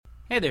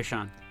Hey there,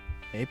 Sean.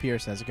 Hey,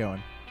 Pierce, how's it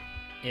going?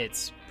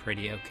 It's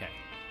pretty okay.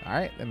 All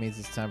right, that means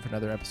it's time for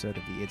another episode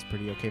of the It's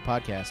Pretty Okay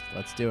podcast.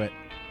 Let's do it.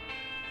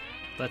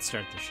 Let's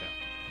start the show.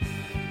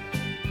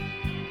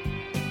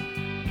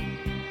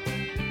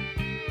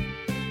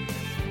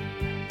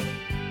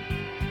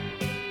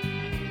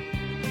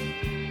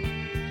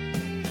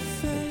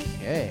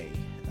 Okay.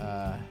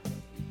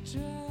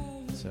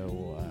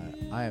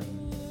 I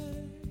am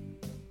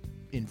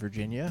in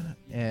Virginia,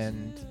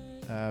 and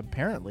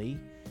apparently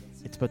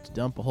it's about to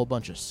dump a whole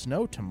bunch of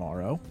snow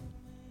tomorrow.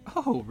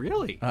 Oh,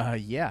 really?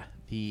 Yeah.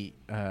 The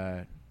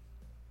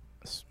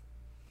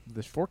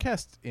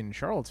forecast in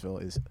Charlottesville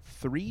is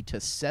 3 to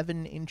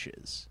 7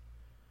 inches.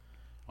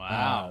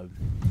 Wow.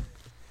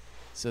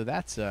 So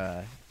that's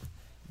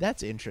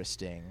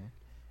interesting.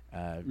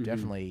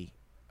 Definitely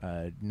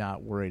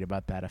not worried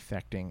about that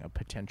affecting a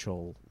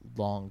potential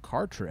long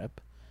car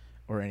trip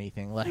or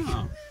anything like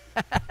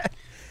that.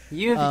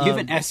 You have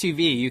an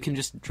SUV. You can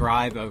just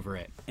drive over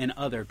it, and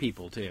other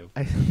people too.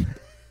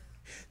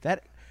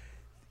 That,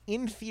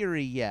 in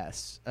theory,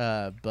 yes.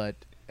 But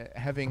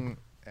having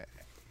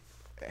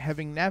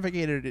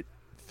navigated it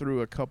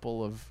through a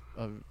couple of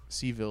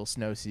Seaville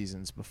snow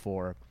seasons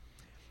before,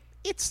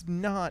 it's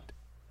not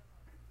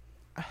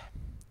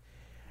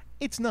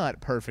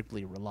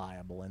perfectly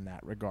reliable in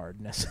that regard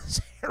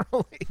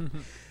necessarily.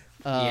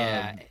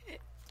 Yeah.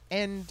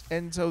 And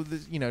so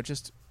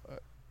just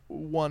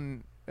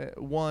one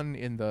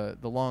in the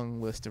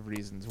long list of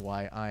reasons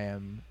why I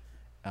am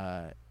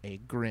a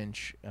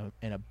Grinch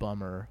and a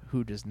bummer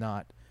who does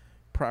not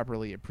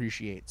properly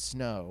appreciate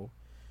snow.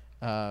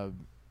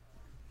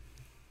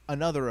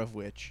 Another of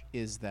which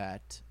is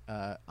that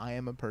I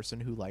am a person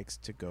who likes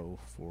to go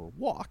for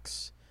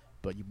walks,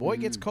 but your boy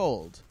gets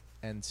cold,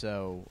 and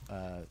so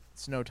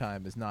snow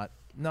time is not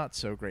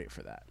so great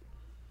for that.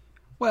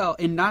 Well,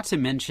 and not to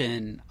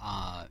mention,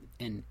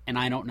 and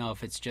I don't know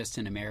if it's just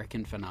an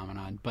American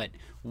phenomenon, but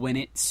when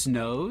it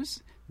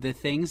snows, the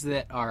things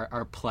that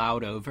are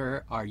plowed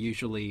over are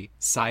usually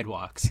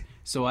sidewalks.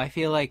 So I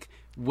feel like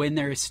when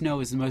there is snow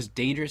is the most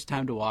dangerous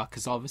time to walk,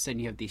 because all of a sudden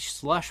you have these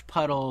slush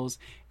puddles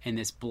and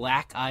this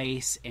black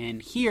ice.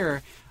 And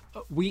here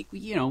we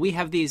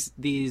have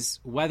these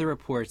weather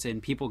reports,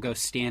 and people go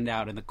stand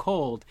out in the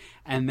cold,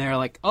 and they're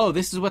like, oh,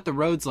 this is what the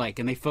road's like,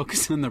 and they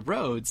focus on the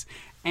roads.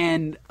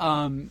 And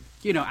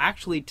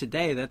actually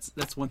today,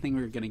 that's one thing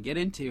we're going to get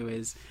into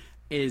is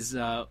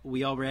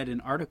we all read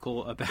an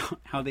article about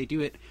how they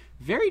do it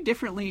very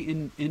differently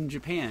in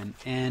Japan,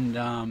 and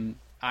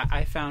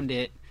I found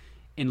it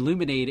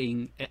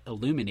illuminating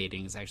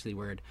is actually a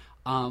word,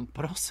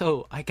 but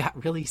also I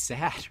got really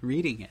sad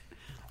reading it.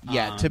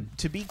 Yeah,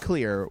 to be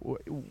clear,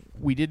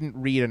 we didn't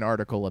read an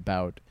article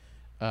about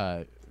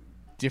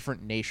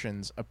different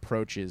nations'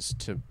 approaches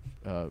to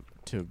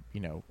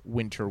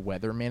winter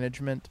weather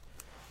management.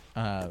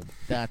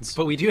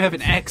 But we do have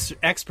an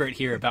expert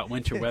here about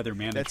winter weather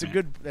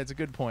management. That's a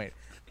good point.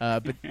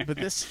 But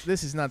this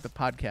is not the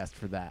podcast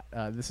for that.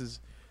 This is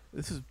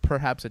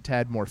perhaps a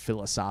tad more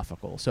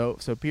philosophical. So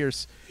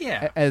Pierce,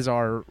 as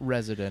our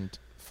resident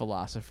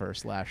philosopher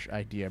 /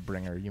 idea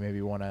bringer, you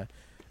maybe want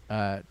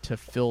to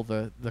fill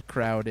the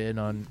crowd in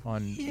on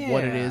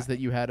what it is that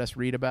you had us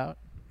read about.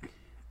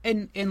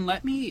 And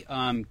let me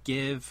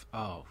give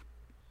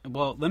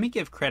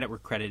credit where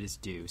credit is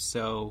due.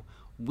 So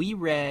we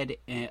read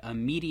a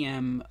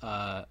Medium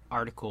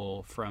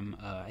article from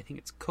I think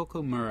it's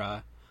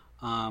Kokomura,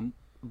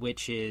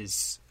 which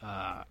is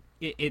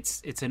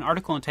it's an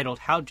article entitled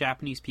 "How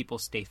Japanese People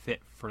Stay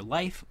Fit for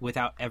Life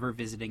Without Ever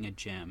Visiting a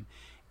Gym."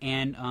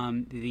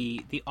 And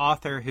the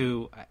author,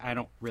 who I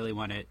don't really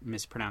want to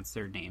mispronounce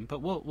their name,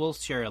 but we'll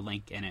share a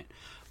link in it.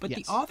 But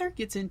yes. The author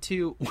gets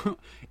into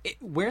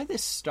where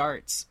this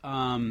starts.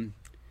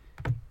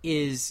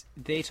 Is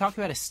they talk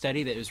about a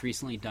study that was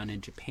recently done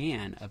in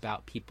Japan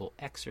about people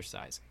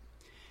exercising.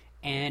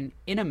 And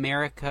in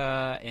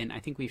America, and I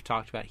think we've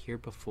talked about here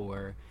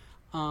before,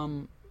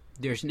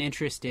 there's an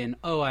interest in,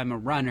 I'm a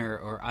runner,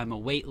 or I'm a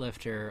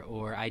weightlifter,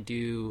 or I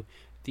do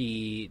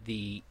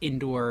the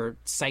indoor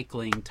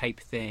cycling type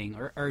thing,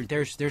 or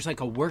there's like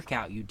a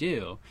workout you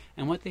do.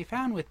 And what they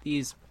found with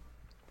these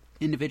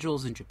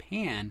individuals in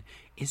Japan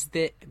is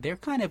that they're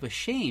kind of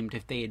ashamed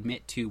if they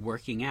admit to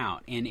working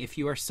out. And if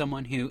you are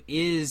someone who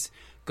is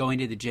going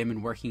to the gym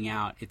and working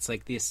out, it's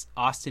like this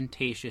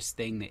ostentatious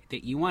thing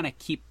that you want to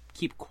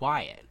keep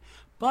quiet.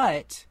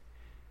 But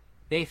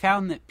they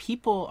found that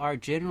people are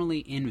generally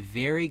in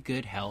very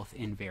good health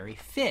and very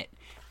fit.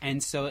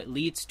 And so it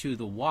leads to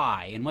the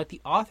why. And what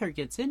the author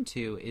gets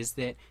into is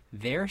that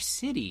their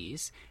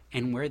cities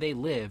and where they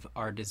live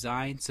are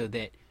designed so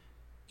that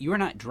you are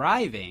not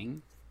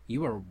driving,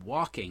 you are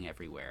walking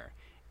everywhere.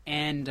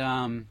 And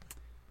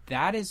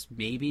that is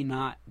maybe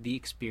not the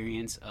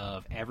experience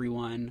of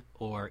everyone,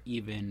 or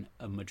even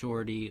a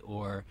majority,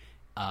 or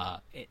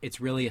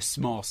it's really a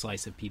small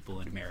slice of people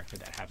in America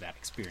that have that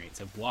experience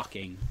of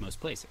walking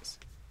most places.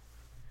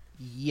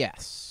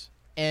 Yes.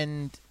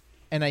 And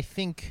and I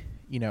think,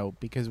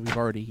 because we've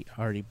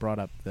already brought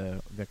up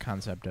the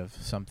concept of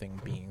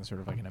something being sort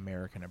of like an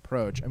American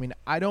approach. I mean,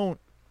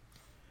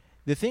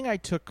 the thing I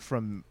took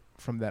from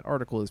that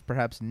article is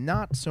perhaps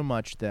not so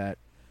much that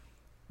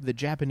the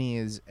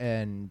Japanese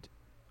and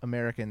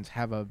Americans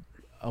have a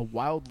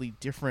wildly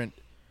different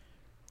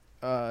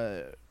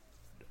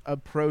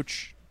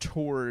approach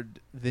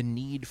toward the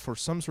need for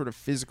some sort of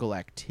physical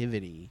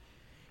activity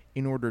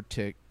in order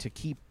to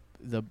keep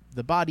the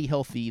body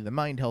healthy, the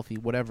mind healthy,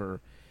 whatever.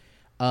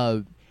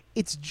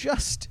 It's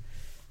just,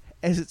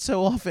 as it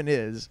so often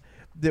is,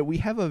 that we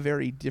have a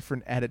very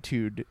different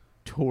attitude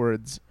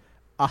towards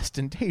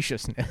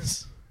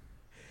ostentatiousness.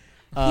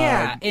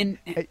 Yeah, and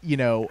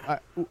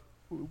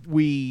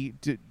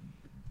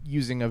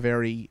using a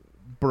very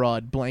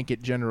broad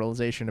blanket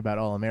generalization about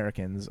all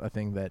Americans, a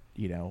thing that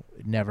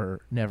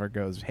never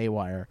goes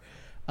haywire,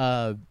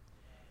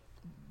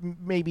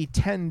 maybe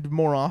tend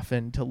more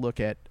often to look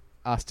at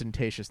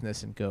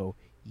ostentatiousness and go,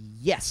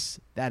 yes,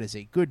 that is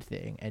a good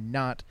thing, and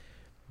not,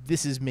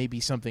 this is maybe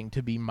something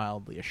to be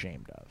mildly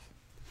ashamed of.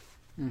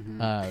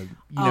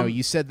 Mm-hmm.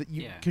 You said that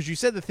because you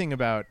said the thing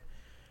about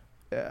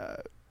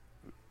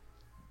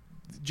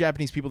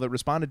Japanese people that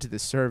responded to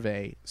this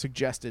survey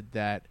suggested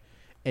that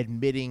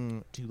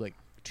admitting to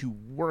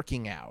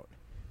working out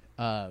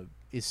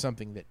is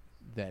something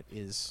that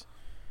is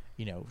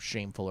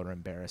shameful or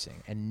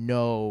embarrassing, and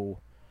no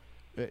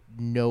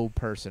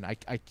person,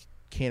 I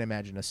can't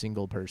imagine a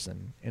single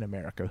person in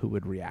America who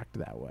would react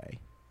that way.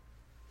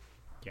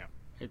 Yeah,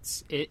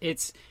 it's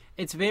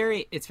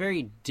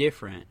very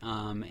different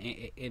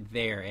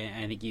there,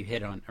 and I think you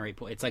hit on a right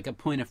point. It's like a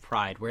point of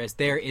pride, whereas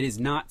there it is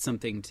not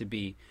something to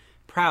be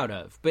proud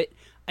of. But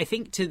I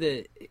think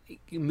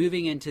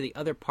moving into the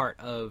other part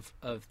of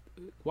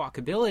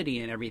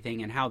walkability and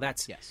everything, and how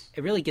it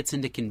really gets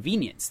into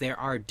convenience. There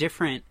are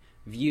different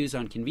views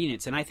on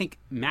convenience, and I think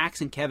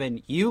Max and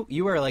Kevin,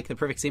 you are like the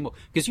perfect example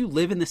because you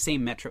live in the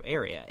same metro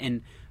area,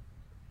 and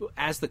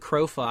as the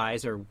crow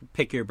flies, or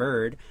pick your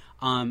bird,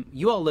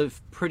 you all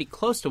live pretty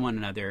close to one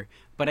another,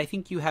 but I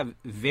think you have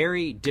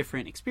very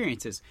different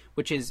experiences,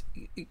 which is,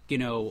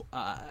 even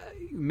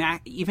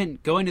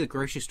going to the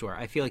grocery store,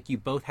 I feel like you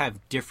both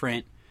have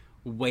different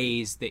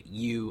ways that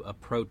you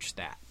approach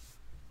that.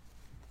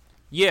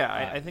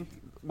 Yeah, I think,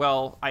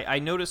 I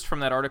noticed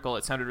from that article,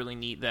 it sounded really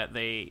neat that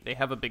they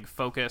have a big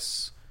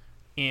focus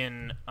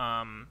in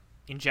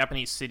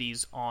Japanese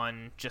cities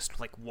on just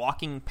like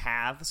walking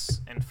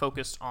paths, and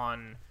focused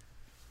on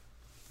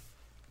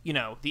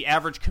the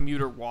average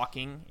commuter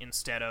walking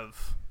instead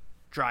of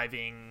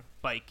driving,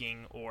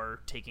 biking, or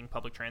taking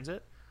public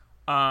transit.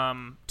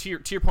 To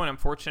your point, I'm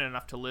fortunate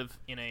enough to live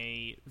in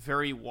a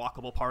very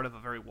walkable part of a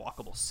very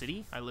walkable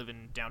city. I live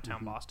in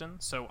downtown Boston,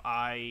 so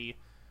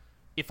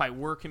if I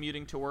were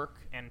commuting to work,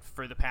 and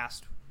for the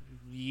past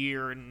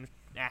year and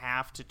a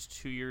half to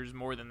 2 years,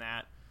 more than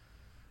that,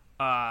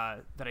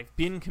 that I've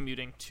been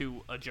commuting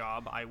to a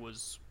job, I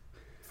was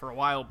for a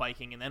while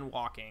biking and then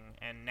walking,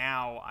 and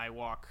now I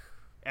walk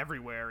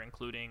everywhere,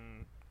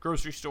 including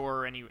grocery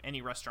store,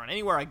 any restaurant,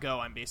 anywhere I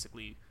go, I'm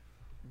basically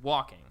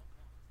walking.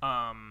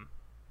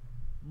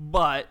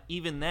 But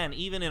even then,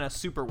 even in a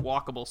super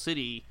walkable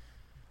city,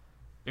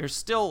 there's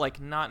still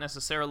not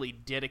necessarily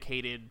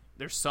dedicated.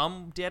 There's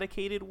some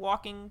dedicated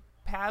walking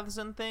paths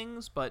and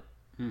things, but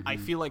I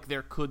feel like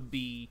there could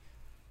be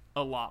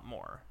a lot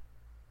more.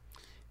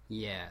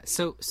 Yeah.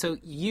 So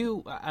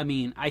you,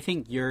 I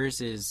think yours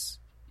is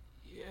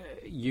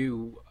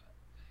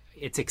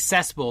it's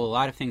accessible. A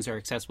lot of things are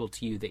accessible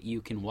to you that you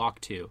can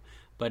walk to,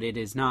 but it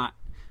is not,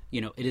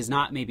 it is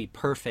not maybe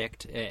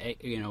perfect,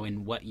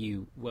 in what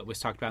was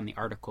talked about in the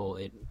article.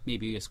 It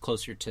maybe is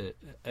closer to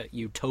a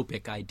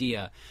utopic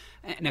idea.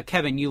 Now,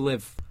 Kevin, you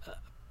live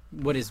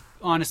what is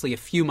honestly a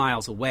few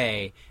miles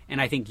away,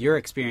 and I think your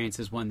experience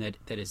is one that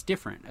is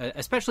different,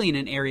 especially in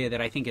an area that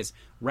I think is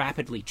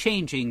rapidly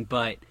changing,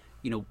 but,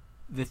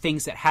 the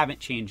things that haven't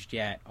changed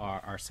yet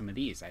are some of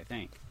these, I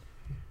think.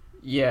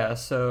 Yeah,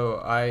 so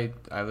I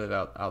live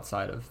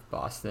outside of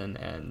Boston,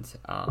 and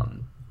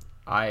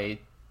I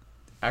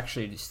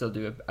actually still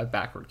do a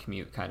backward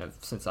commute. Kind of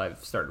since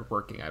I've started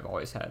working, I've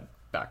always had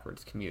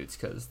backwards commutes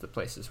because the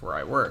places where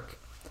I work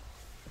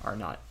are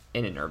not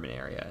in an urban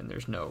area, and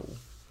there's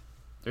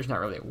not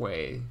really a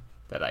way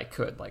that I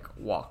could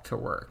walk to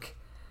work.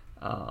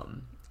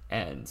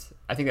 And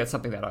I think that's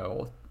something that I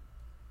will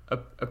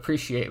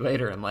appreciate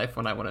later in life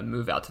when I want to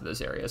move out to those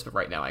areas. But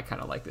right now I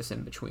kind of like this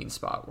in-between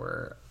spot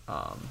where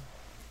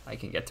I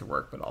can get to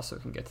work but also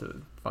can get to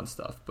the fun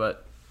stuff.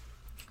 But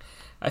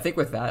I think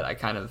with that,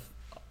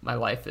 my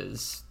life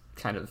is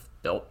kind of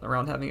built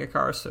around having a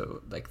car.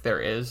 So there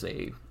is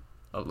a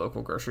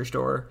local grocery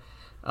store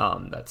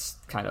that's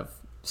kind of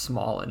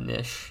small and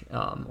niche,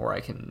 or I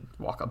can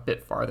walk a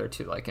bit farther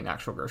to an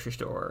actual grocery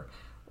store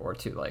or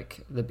to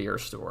the beer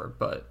store.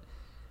 But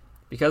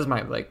because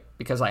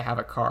I have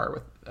a car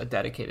with a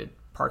dedicated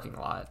parking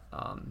lot,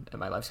 and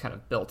my life's kind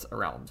of built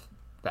around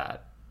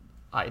that,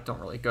 I don't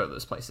really go to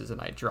those places,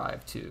 and I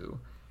drive to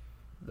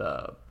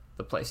the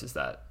places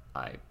that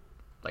I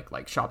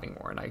like shopping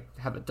more, and I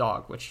have a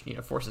dog, which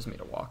forces me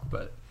to walk.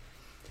 But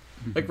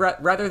like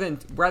rather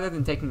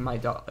than taking my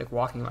dog, like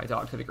walking my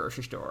dog to the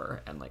grocery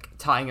store and like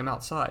tying him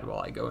outside while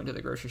I go into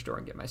the grocery store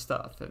and get my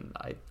stuff, and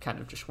I kind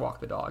of just walk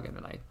the dog and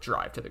then I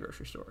drive to the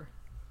grocery store.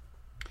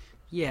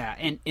 Yeah,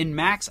 and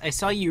Max, I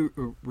saw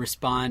you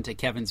respond to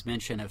Kevin's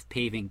mention of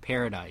paving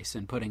paradise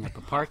and putting up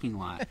a parking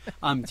lot.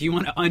 Do you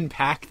want to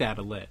unpack that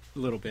a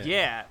little bit?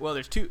 Yeah, well,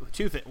 there's two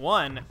things.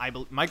 One,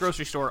 my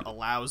grocery store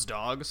allows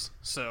dogs,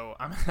 so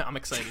I'm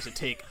excited to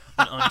take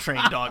an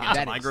untrained dog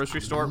into my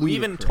grocery store. We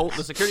even told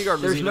the security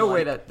guard. There's no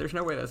way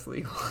that's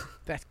legal.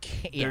 That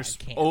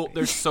can't.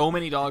 There's so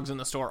many dogs in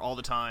the store all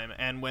the time,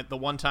 and the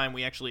one time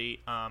we actually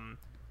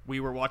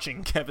we were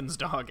watching Kevin's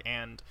dog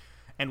and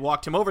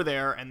walked him over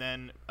there, and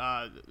then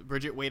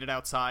Bridget waited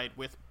outside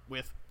with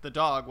the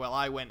dog while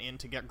I went in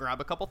to grab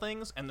a couple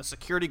things, and the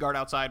security guard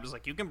outside was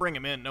like, "You can bring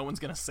him in. No one's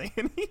gonna say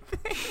anything."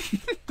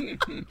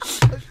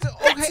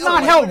 That's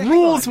not how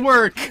rules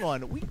work. Hang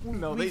on,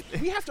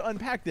 we have to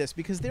unpack this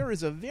because there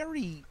is a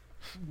very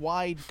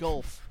wide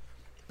gulf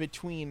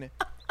between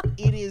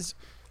it is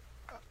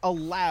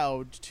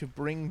allowed to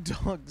bring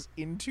dogs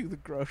into the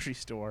grocery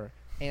store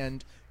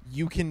and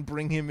you can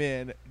bring him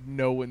in,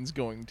 no one's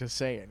going to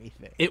say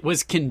anything. It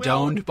was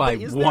condoned by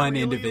one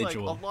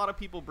individual. Like, a lot of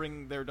people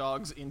bring their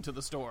dogs into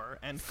the store,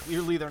 and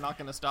clearly they're not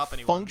going to stop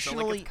anyone.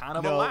 Functionally, so, it's kind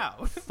of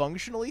allowed.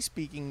 Functionally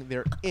speaking,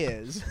 there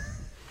is,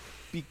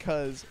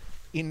 because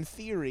in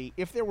theory,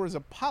 if there was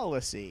a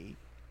policy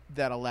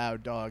that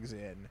allowed dogs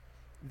in,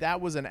 that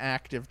was an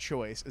active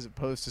choice as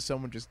opposed to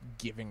someone just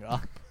giving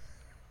up.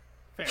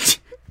 Fair.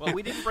 Well,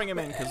 we didn't bring him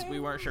in because we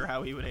weren't sure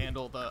how he would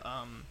handle the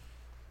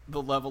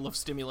level of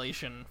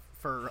stimulation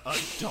for a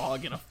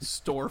dog in a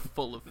store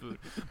full of food.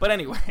 But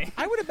anyway,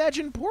 I would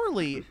imagine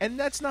poorly, and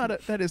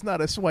that is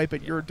not a swipe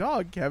at your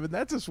dog, Kevin.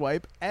 That's a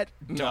swipe at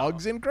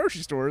dogs in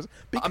grocery stores.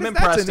 Because I'm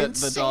impressed at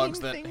the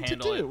dogs that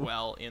handle it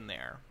well in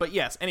there. But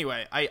yes,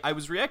 anyway, I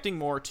was reacting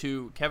more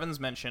to Kevin's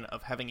mention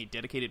of having a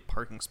dedicated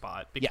parking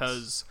spot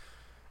because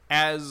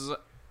as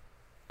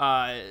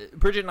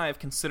Bridget and I have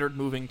considered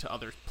moving to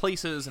other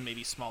places and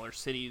maybe smaller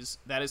cities,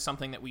 that is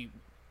something that we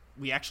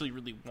actually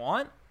really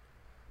want.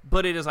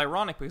 But it is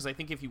ironic because I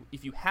think if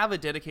you have a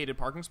dedicated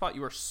parking spot,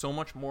 you are so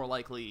much more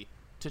likely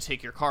to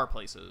take your car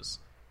places.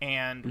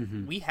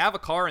 And we have a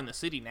car in the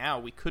city now.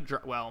 We could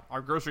our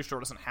grocery store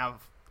doesn't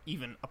have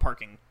even a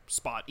parking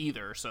spot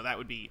either, so that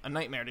would be a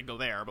nightmare to go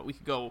there. But we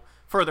could go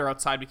further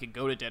outside. We could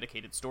go to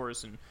dedicated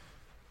stores, and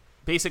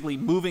basically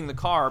moving the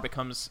car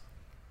becomes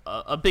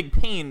a big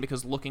pain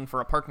because looking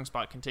for a parking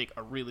spot can take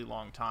a really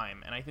long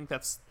time. And I think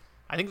that's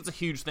a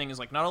huge thing, is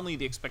like not only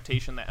the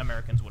expectation that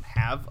Americans would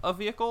have a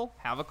vehicle,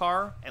 have a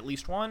car, at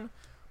least one,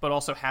 but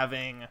also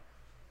having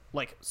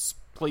like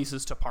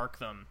places to park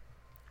them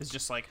is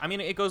just like, I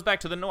mean, it goes back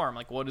to the norm.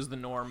 Like, what is the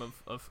norm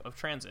of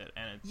transit?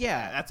 And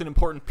that's an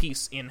important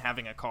piece in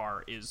having a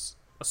car, is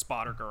a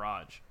spot or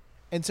garage.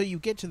 And so you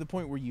get to the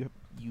point where you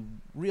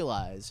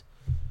realize,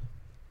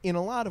 in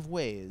a lot of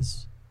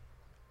ways,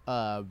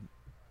 modern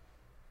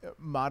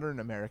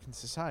American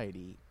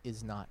society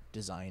is not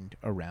designed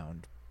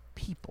around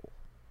people.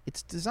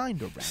 It's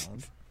designed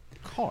around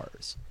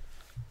cars.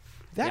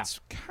 That's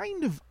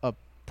kind of a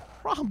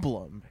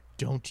problem,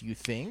 don't you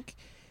think?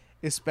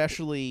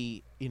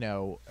 Especially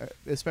when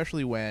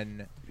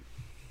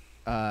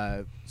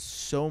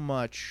so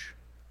much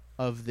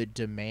of the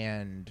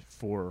demand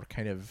for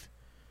kind of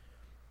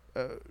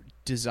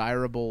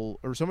desirable,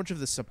 or so much of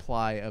the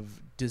supply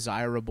of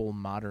desirable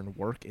modern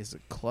work is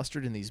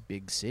clustered in these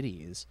big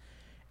cities,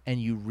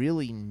 and you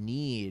really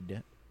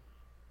need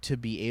to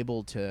be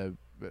able to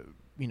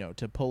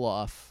to pull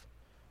off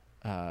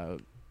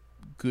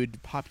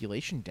good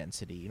population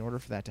density in order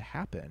for that to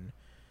happen.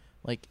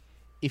 Like,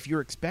 if you're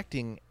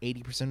expecting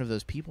 80% of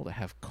those people to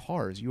have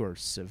cars, you are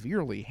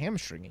severely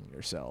hamstringing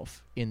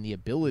yourself in the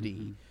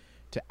ability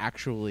to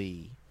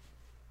actually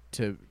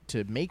to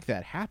make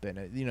that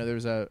happen.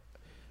 There's a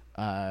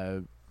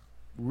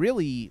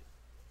really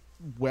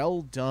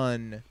well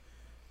done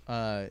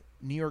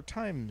New York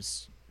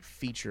Times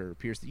feature,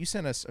 Pierce, that you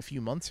sent us a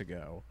few months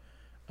ago.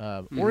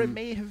 Or it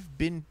may have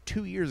been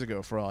 2 years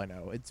ago, for all I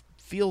know. It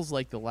feels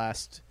like the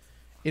last...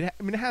 it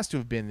has to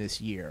have been this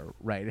year,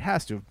 right? It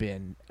has to have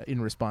been in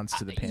response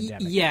to the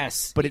pandemic.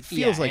 Yes. But it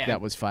feels like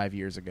that was 5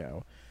 years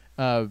ago.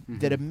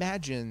 That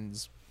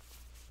imagines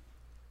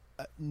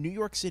New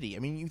York City. I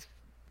mean,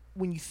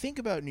 when you think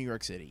about New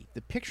York City,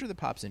 the picture that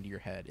pops into your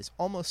head is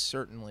almost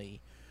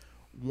certainly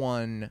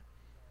one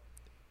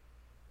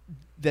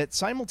that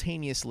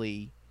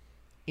simultaneously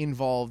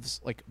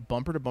involves like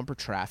bumper-to-bumper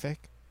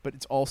traffic, but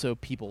it's also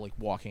people like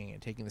walking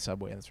and taking the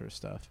subway and that sort of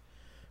stuff.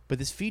 But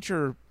this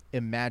feature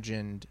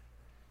imagined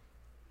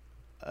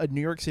a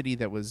New York City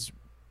that was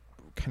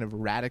kind of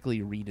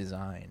radically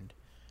redesigned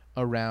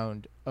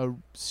around a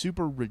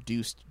super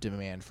reduced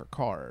demand for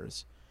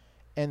cars,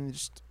 and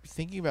just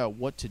thinking about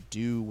what to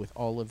do with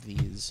all of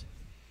these,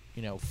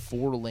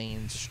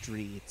 4-lane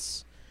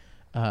streets,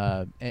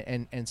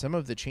 and some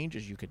of the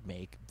changes you could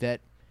make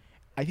that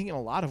I think in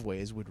a lot of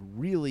ways would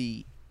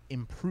really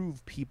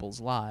improve people's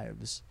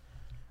lives,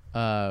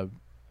 but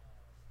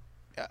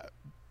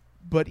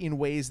in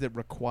ways that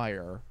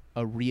require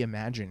a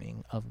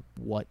reimagining of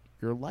what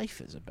your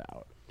life is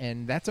about.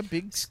 And that's a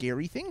big,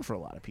 scary thing for a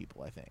lot of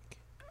people, I think.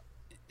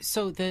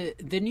 So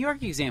the New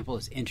York example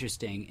is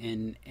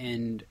interesting,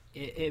 and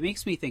it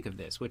makes me think of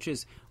this, which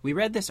is we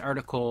read this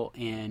article,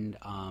 and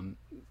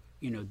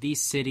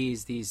these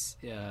cities,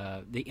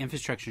 the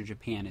infrastructure in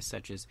Japan is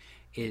such as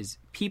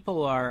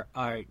people are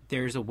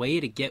there's a way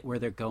to get where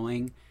they're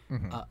going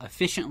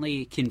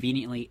efficiently,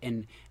 conveniently,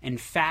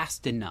 and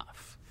fast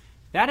enough.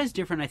 That is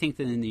different, I think,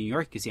 than the New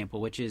York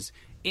example, which is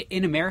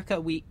in America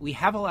we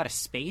have a lot of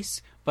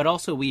space, but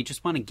also we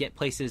just want to get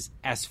places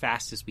as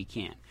fast as we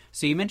can.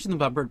 So you mentioned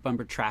the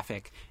bumper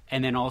traffic,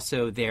 and then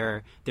also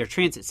their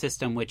transit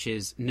system, which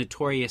is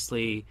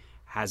notoriously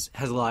has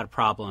a lot of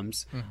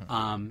problems.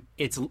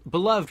 It's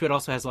beloved, but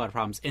also has a lot of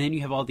problems. And then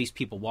you have all these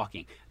people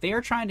walking. They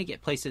are trying to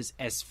get places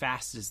as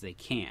fast as they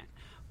can.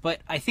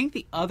 But I think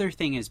the other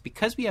thing is,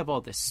 because we have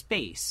all this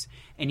space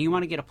and you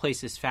want to get a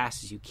place as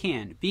fast as you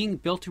can, being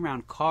built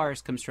around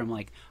cars comes from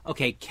like,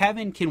 okay,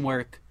 Kevin can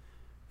work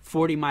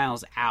 40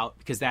 miles out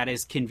because that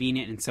is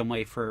convenient in some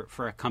way for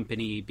a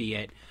company, be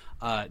it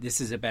this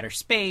is a better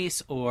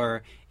space,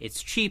 or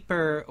it's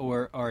cheaper,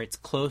 or it's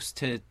close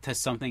to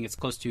something. It's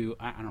close to,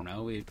 I don't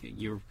know,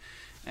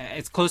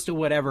 it's close to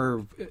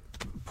whatever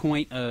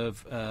point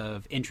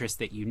of interest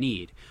that you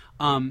need.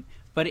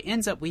 But it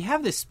ends up, we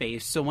have this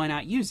space, so why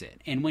not use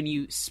it? And when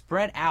you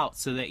spread out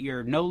so that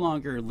you're no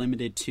longer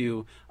limited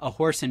to a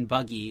horse and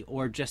buggy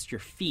or just your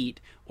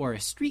feet or a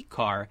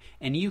streetcar,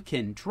 and you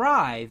can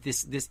drive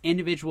this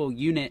individual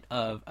unit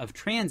of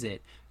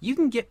transit, you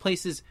can get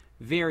places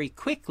very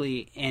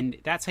quickly, and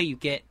that's how you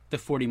get the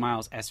 40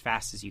 miles as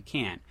fast as you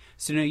can.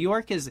 So New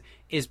York is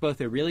both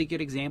a really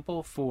good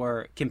example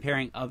for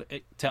comparing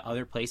to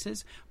other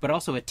places, but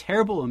also a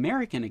terrible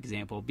American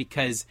example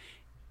because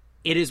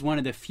it is one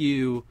of the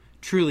few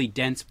truly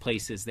dense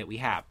places that we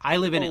have. I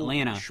live in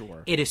Atlanta.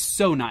 Sure. It is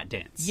so not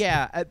dense.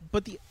 Yeah,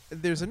 but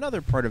there's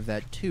another part of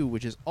that too,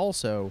 which is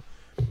also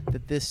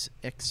that this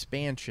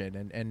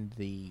expansion and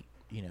the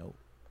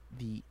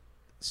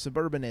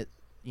suburbanization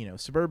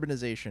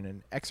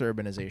and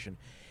exurbanization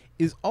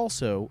is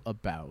also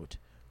about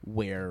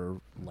where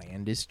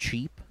land is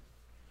cheap.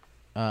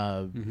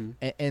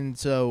 And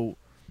so,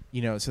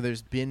 so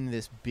there's been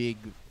this big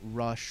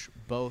rush,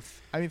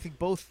 both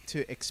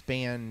to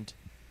expand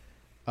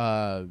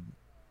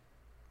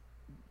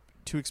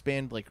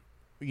like,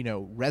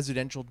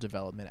 residential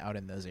development out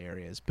in those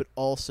areas, but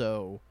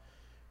also,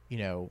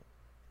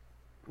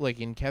 like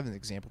in Kevin's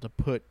example, to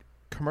put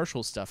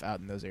commercial stuff out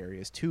in those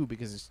areas too,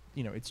 because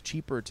it's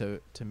cheaper to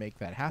make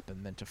that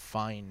happen than to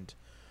find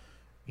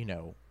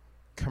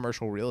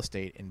commercial real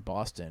estate in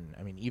Boston.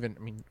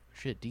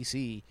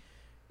 DC,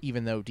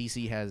 even though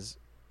DC has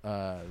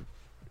a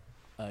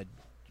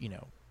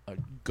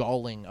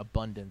galling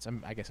abundance.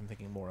 I guess I'm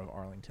thinking more of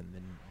Arlington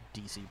than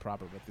DC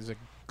proper, but there's a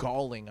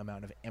galling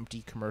amount of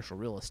empty commercial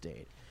real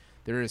estate.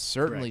 There is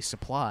certainly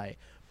supply,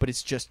 but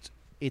it's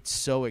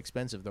so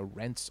expensive. The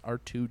rents are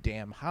too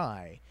damn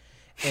high.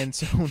 And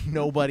so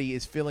nobody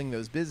is filling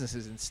those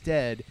businesses.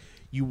 Instead,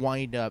 you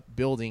wind up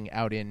building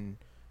out in,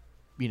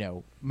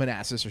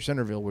 Manassas or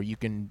Centerville, where you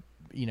can,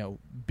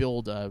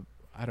 build I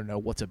don't know,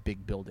 what's a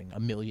big building,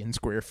 1 million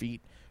square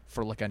feet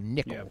for like a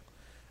nickel.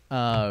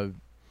 Yep.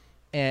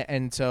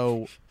 And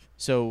so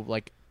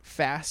like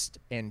fast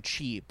and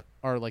cheap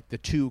are like the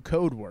two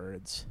code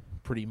words,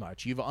 pretty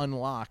much. You've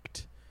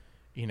unlocked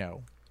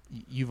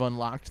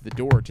the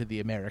door to the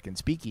American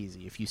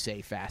speakeasy if you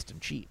say fast and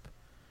cheap.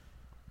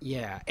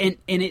 Yeah, and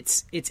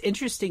it's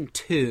interesting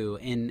too,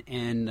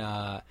 and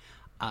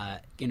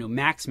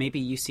Max, maybe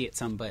you see it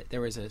some, but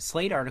there was a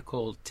Slate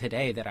article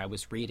today that I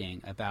was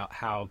reading about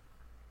how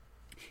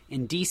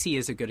in DC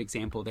is a good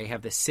example. They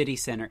have the city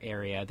center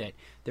area that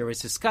there was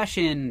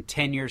discussion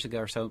 10 years ago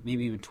or so,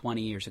 maybe even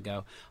 20 years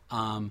ago,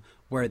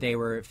 where they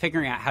were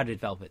figuring out how to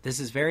develop it.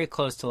 This is very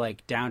close to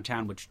like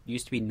downtown, which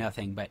used to be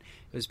nothing, but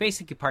it was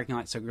basically parking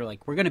lot. So we're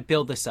like, we're going to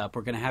build this up.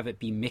 We're going to have it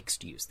be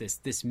mixed use.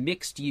 This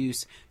mixed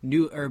use,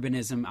 new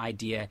urbanism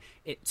idea.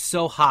 It's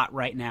so hot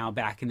right now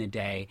back in the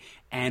day.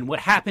 And what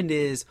happened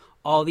is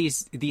all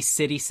these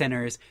city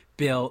centers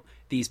built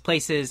these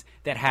places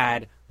that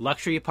had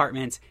luxury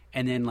apartments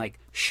and then like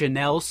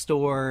Chanel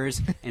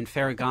stores and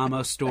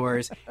Ferragamo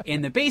stores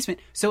in the basement.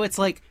 So it's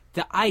like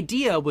the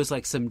idea was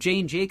like some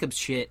Jane Jacobs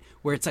shit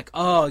where it's like,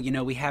 oh,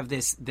 we have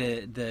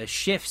the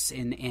shifts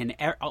in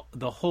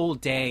the whole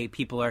day.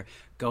 People are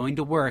going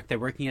to work. They're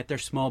working at their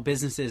small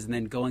businesses and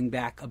then going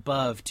back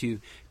above to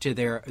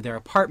their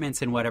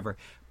apartments and whatever.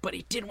 But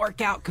it didn't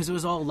work out because it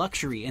was all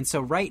luxury. And so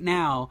right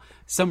now,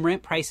 some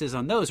rent prices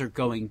on those are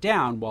going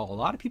down while a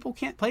lot of people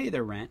can't pay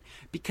their rent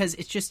because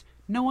it's just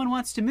no one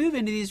wants to move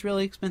into these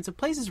really expensive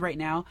places right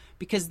now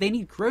because they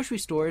need grocery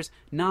stores,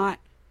 not,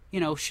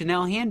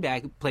 Chanel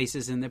handbag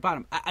places in the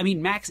bottom. I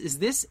mean, Max, is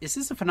this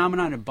a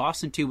phenomenon in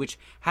Boston too, which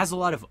has a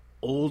lot of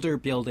older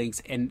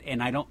buildings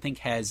and I don't think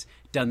has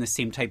done the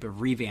same type of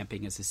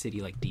revamping as a city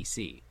like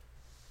DC?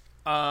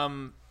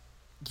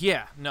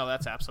 Yeah, no,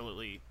 that's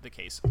absolutely the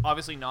case.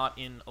 Obviously not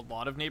in a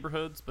lot of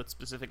neighborhoods, but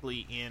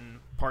specifically in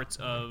parts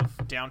of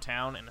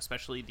downtown and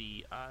especially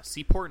the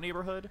Seaport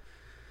neighborhood.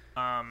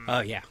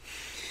 Yeah.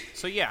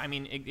 So yeah, I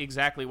mean,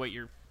 exactly what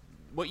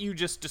you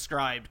just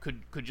described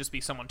could just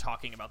be someone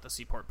talking about the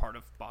Seaport part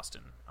of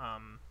Boston.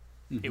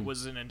 It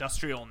was an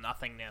industrial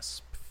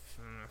nothingness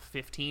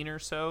 15 or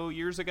so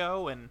years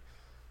ago, and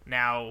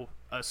now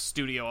a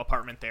studio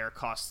apartment there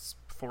costs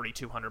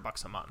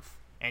 $4,200 a month,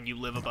 and you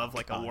live above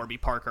like a Warby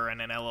Parker and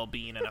an LL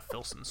Bean and a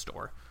Filson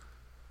store.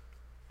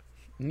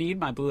 Need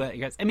my blue light,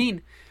 you guys. I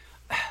mean,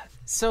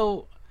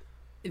 so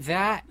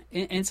that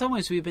in some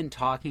ways we've been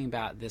talking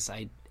about this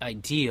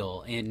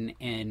ideal,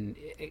 and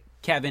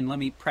Kevin, let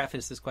me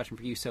preface this question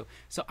for you. So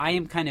I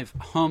am kind of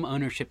home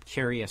ownership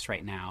curious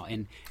right now,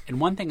 and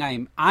one thing I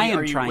am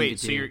trying to do.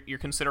 So you're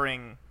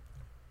considering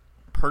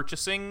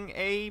purchasing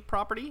a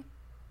property?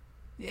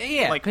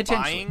 Yeah, like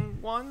potentially. buying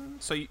one.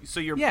 So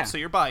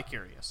you're bi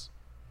curious.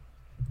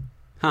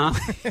 Huh?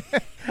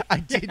 I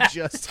did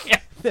just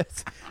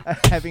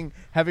having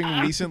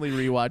recently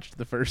rewatched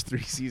the first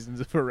 3 seasons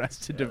of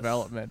Arrested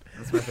Development.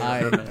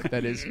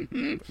 That is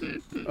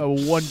a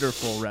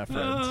wonderful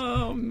reference.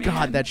 Oh, man.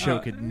 God, that show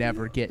could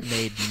never get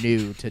made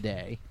new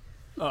today.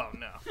 Oh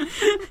no.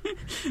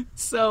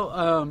 So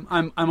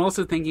I'm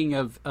also thinking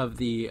of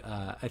the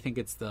I think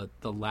it's the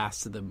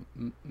last of the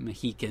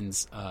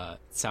Mohicans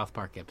South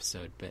Park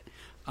episode, but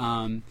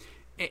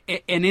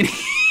in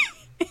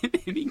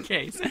any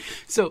case,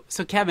 so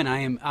Kevin,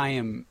 I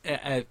am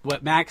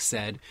what Max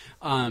said,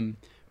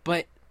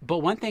 but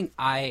one thing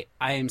I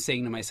am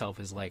saying to myself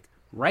is, like,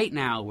 right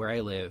now where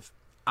I live,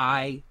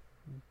 I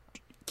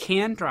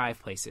can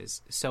drive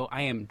places, so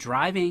I am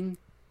driving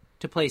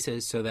to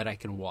places so that I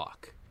can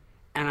walk.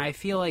 And I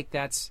feel like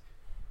that's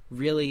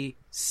really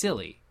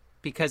silly,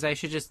 because I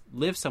should just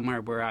live somewhere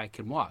where I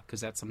can walk,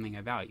 because that's something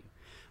I value.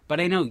 But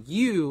I know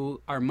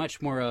you are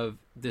much more of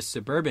the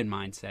suburban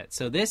mindset.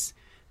 So this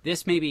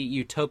maybe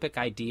utopic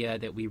idea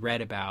that we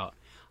read about,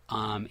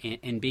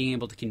 and being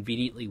able to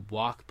conveniently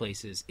walk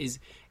places, is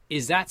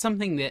that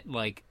something that,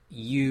 like,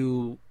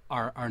 you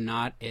are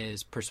not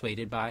as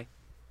persuaded by?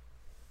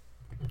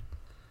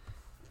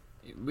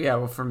 Yeah,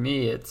 well, for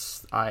me,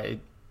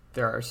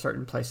 there are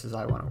certain places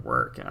I want to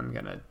work, and I'm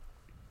gonna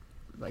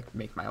like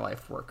make my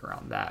life work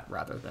around that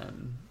rather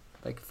than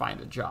like find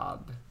a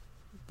job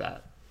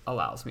that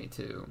allows me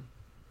to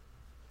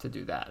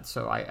do that.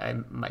 So I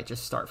might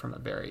just start from a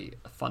very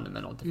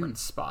fundamental different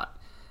spot.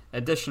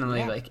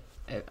 Additionally, like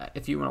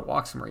if you want to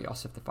walk somewhere, you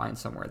also have to find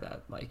somewhere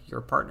that like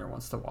your partner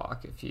wants to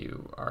walk if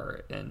you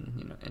are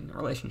in a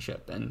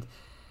relationship, and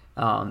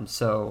and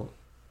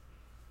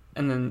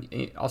then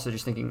also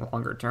just thinking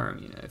longer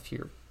term, if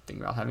you're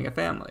thinking about having a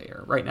family,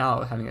 or right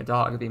now having a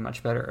dog would be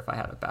much better if I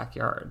had a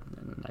backyard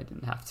and I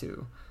didn't have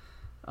to,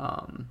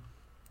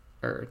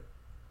 or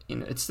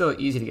it's still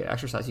easy to get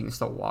exercise. You can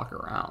still walk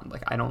around.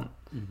 Like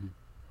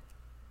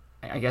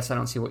I guess I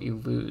don't see what you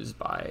lose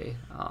by,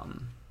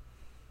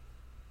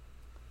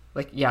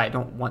 I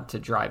don't want to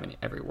drive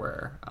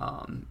everywhere,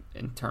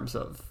 in terms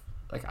of,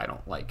 like, I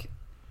don't like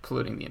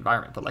polluting the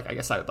environment, but, like, I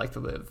guess I would like to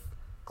live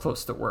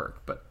close to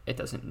work, but it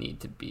doesn't need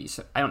to be,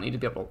 so I don't need to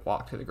be able to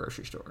walk to the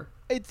grocery store.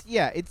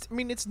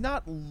 It's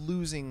not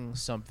losing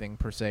something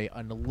per se,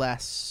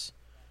 unless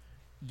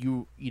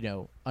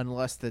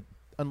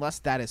unless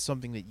that is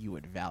something that you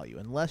would value,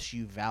 unless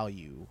you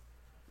value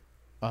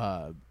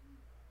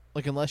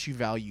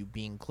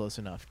being close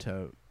enough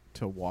to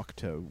walk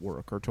to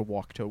work, or to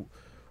walk to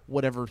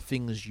whatever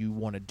things you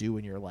want to do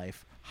in your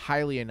life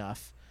highly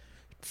enough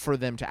for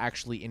them to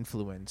actually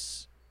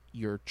influence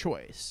your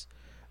choice.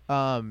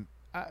 But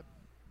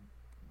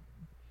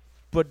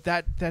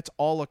that's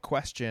all a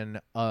question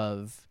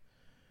of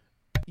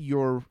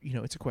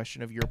it's a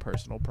question of your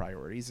personal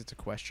priorities. It's a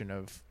question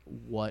of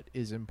what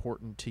is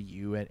important to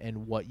you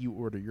and what you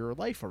order your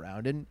life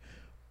around. And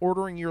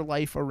ordering your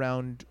life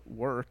around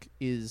work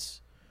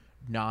is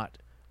not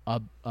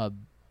a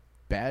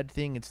bad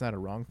thing. It's not a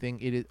wrong thing.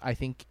 It is, I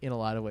think, in a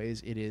lot of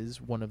ways, it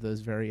is one of those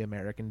very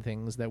American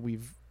things that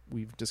we've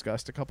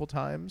discussed a couple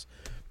times.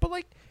 But,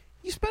 like,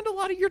 you spend a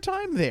lot of your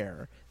time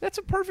there. That's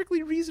a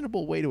perfectly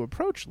reasonable way to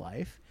approach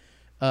life.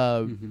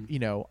 I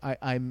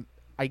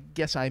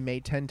guess I may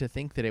tend to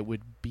think that it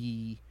would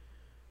be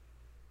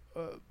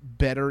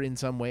better in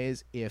some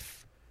ways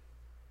if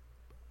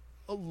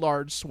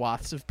large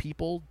swaths of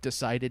people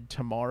decided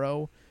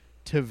tomorrow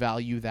to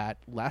value that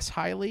less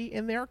highly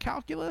in their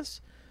calculus.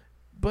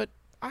 But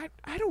I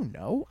don't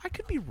know. I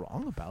could be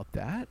wrong about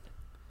that.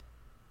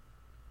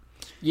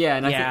 Yeah,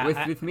 and I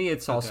think with me,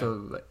 it's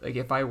also like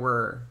if I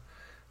were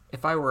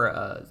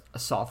a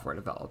software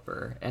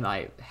developer and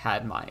I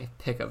had my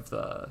pick of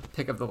the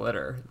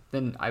litter,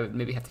 then I would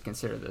maybe have to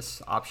consider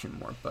this option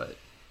more. But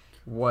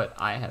what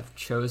I have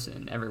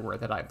chosen, everywhere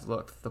that I've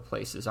looked, the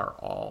places are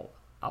all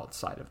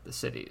outside of the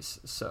cities.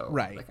 So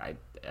like I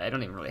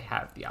don't even really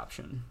have the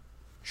option.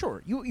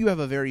 Sure, you have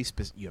a very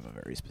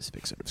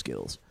specific set of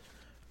skills.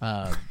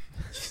 And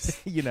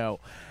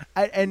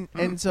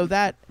so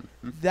that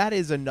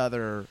is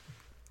another.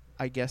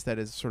 I guess that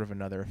is sort of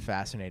another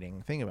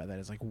fascinating thing about that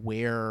is like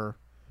where,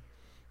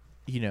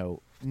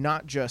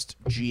 not just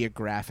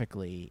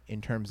geographically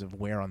in terms of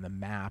where on the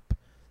map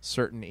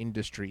certain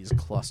industries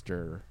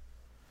cluster,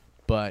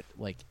 but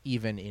like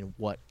even in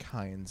what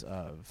kinds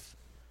of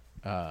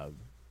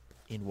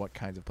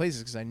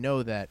places. Because I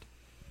know that,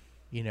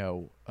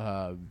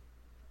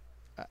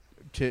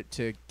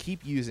 to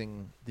keep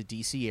using the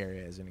DC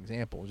area as an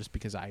example, just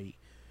because I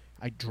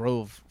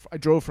drove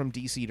from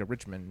DC to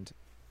Richmond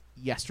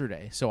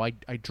yesterday, so I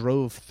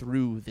drove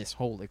through this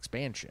whole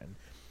expansion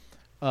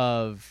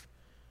of,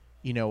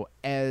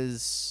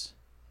 as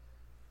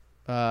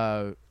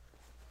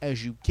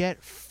you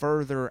get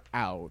further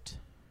out,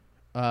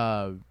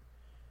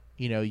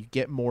 you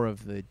get more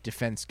of the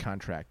defense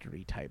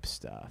contractory type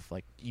stuff.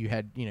 Like you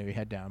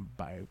head down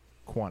by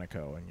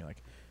Quantico, and you're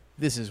like,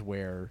 this is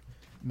where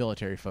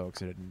military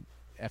folks and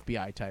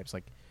FBI types,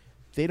 like,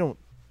 they don't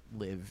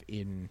live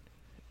in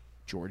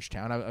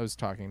Georgetown. I was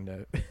talking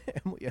to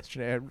Emily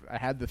yesterday. I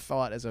had the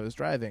thought as I was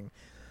driving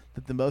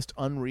that the most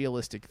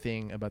unrealistic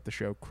thing about the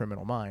show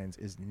Criminal Minds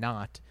is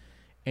not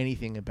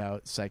anything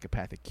about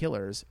psychopathic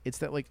killers. It's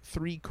that like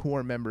 3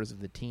 core members of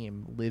the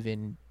team live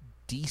in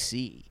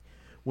DC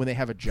when they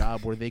have a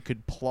job where they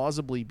could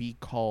plausibly be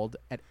called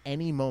at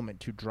any moment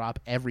to drop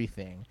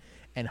everything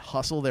and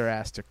hustle their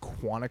ass to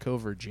Quantico,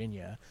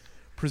 Virginia,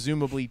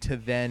 presumably to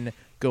then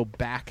go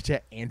back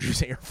to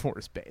Andrews Air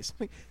Force Base.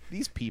 Like,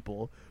 these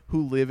people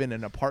who live in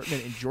an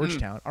apartment in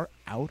Georgetown are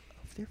out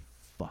of their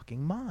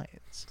fucking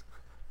minds.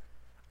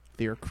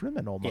 They're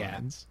criminal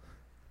minds.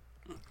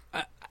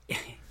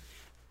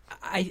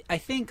 I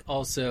think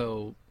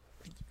also,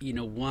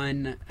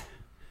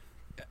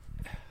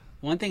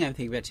 one thing I'm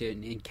thinking about too,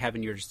 and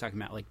Kevin, you were just talking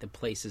about like the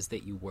places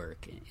that you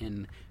work,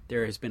 and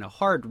there has been a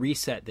hard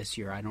reset this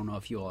year. I don't know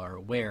if you all are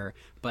aware,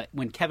 but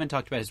when Kevin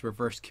talked about his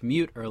reverse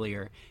commute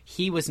earlier,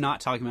 he was not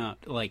talking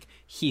about like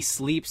he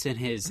sleeps in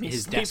his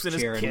desk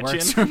chair and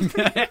works from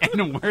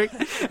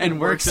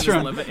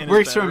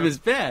works from his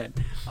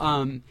bed.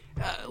 I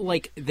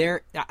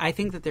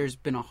think that there's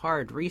been a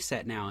hard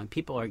reset now, and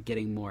people are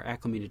getting more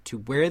acclimated to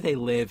where they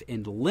live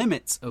and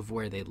limits of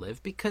where they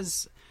live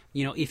because.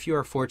 If you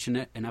are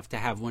fortunate enough to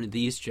have one of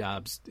these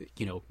jobs,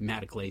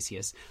 Matt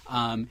Iglesias,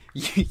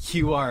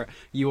 you are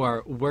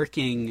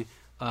working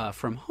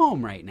from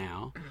home right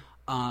now.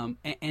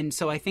 And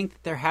so I think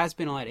that there has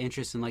been a lot of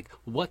interest in, like,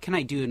 what can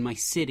I do in my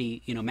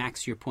city?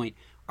 Max, to your point,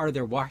 are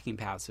there walking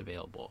paths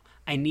available?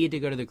 I need to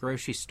go to the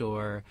grocery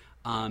store.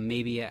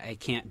 Maybe I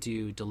can't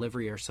do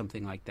delivery or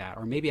something like that.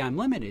 Or maybe I'm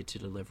limited to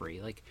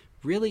delivery. Like,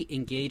 really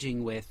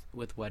engaging with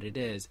what it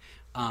is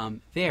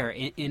there.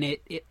 And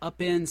it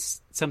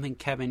upends something,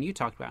 Kevin, you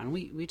talked about. And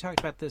we talked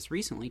about this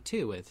recently,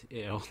 too, with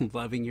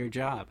loving your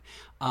job.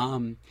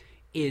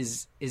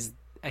 Is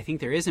I think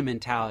there is a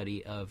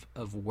mentality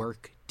of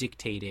work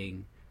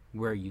dictating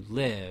where you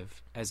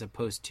live as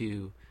opposed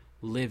to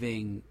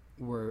living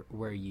where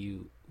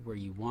you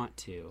want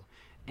to.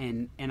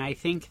 And I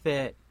think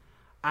that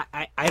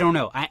I don't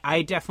know.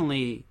 I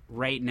definitely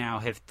right now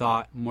have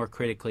thought more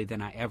critically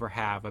than I ever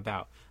have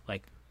about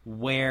like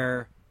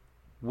where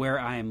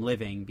I am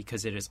living,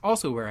 because it is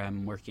also where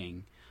I'm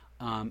working.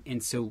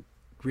 And so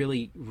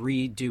really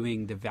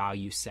redoing the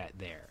value set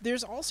there.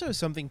 There's also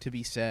something to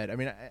be said. I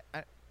mean,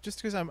 I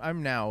just because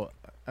I'm now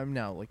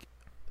like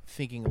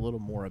thinking a little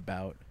more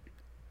about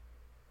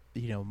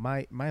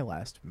my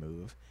last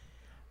move.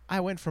 I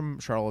went from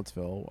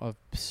Charlottesville, a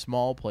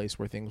small place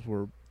where things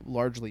were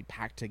largely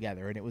packed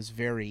together, and it was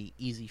very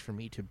easy for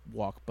me to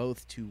walk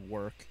both to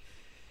work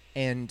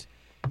and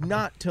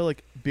not to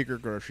like bigger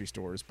grocery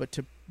stores, but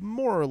to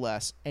more or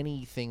less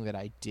anything that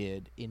I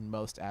did in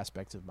most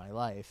aspects of my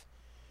life.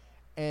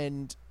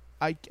 And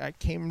I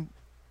went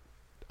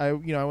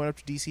up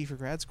to DC for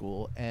grad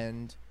school,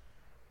 and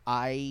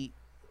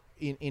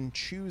in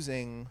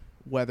choosing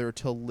whether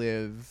to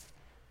live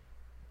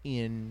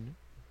in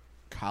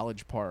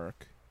College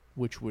Park,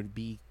 which would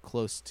be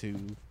close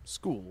to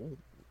school,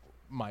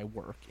 my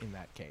work in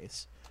that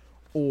case,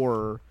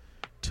 or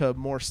to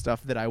more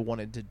stuff that I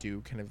wanted to do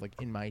kind of like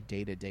in my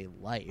day-to-day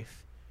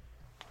life,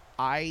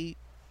 I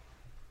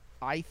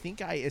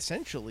think I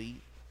essentially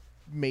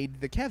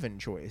made the Kevin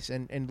choice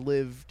and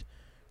lived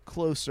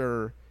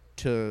closer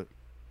to,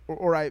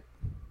 or I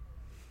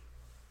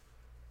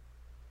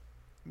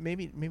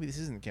maybe this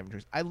isn't the Kevin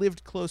choice. I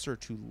lived closer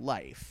to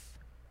life.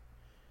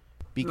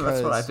 Because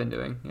that's what I've been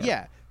doing.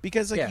 Yeah,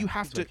 because like you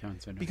have to,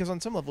 because on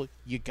some level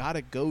you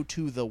gotta go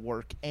to the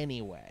work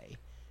anyway.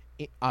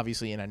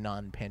 Obviously in a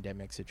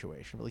non-pandemic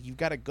situation, but like you've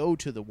got to go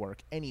to the work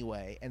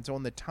anyway. And so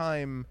in the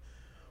time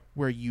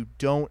where you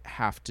don't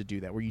have to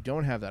do that, where you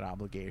don't have that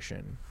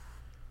obligation,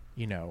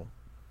 you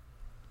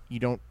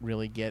don't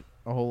really get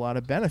a whole lot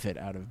of benefit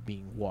out of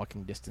being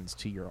walking distance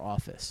to your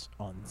office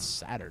on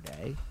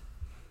Saturday.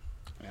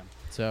 Yeah.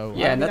 So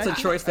yeah, and that's a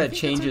choice that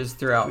changes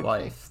throughout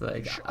life.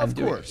 Like I've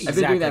been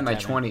doing that in my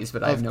 20s,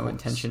 but I have no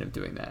intention of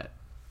doing that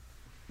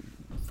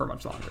for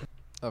much longer.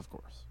 Of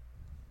course.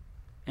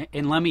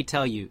 And let me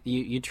tell you,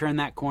 you turn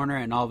that corner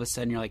and all of a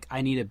sudden you're like,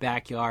 I need a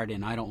backyard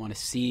and I don't want to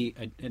see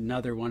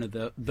another one of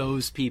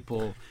those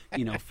people,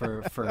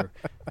 for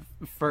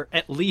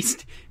at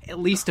least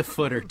a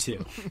foot or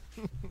two.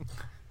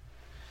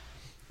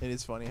 It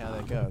is funny how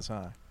that goes,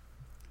 huh?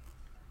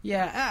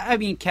 Yeah, I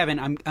mean, Kevin,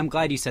 I'm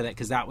glad you said that,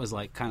 because that was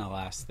like kind of the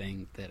last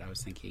thing that I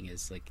was thinking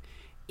is like,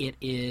 it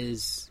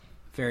is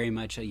very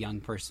much a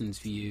young person's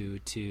view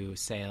to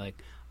say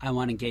like, I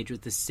want to engage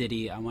with the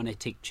city. I want to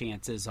take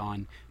chances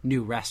on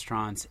new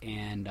restaurants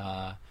and,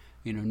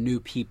 new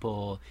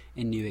people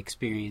and new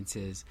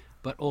experiences.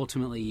 But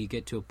ultimately, you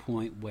get to a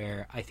point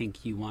where I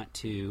think you want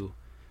to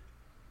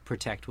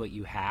protect what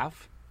you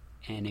have.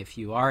 And if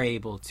you are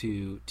able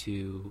to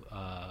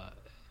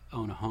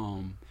own a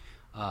home,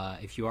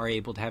 if you are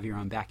able to have your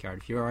own backyard,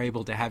 if you are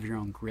able to have your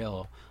own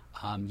grill,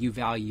 you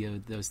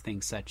value those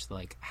things such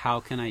like, how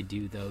can I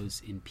do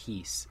those in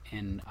peace?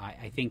 And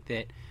I think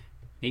that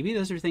maybe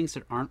those are things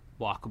that aren't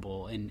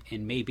walkable, and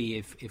maybe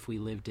if we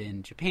lived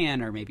in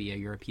Japan or maybe a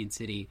European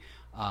city,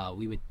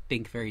 we would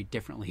think very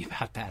differently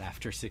about that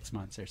after 6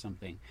 months or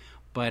something.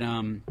 But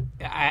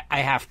I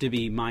have to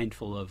be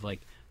mindful of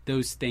like,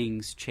 those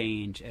things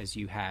change as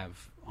you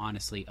have,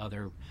 honestly,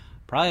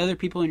 probably other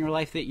people in your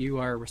life that you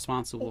are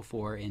responsible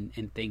for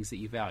and things that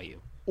you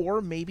value. Or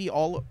maybe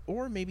all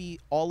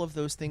of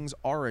those things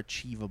are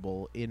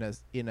achievable in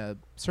a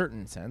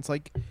certain sense.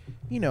 Like,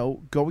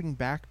 going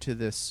back to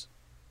this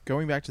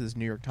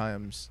New York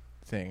Times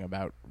thing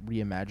about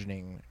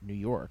reimagining New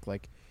York,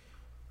 like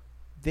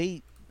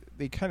they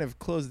kind of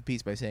closed the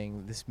piece by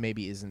saying this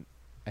maybe isn't.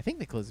 I think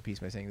they closed the piece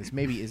by saying this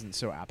maybe isn't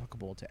so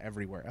applicable to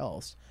everywhere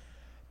else.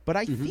 But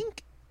I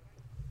think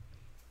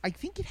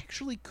it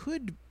actually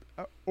could,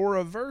 or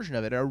a version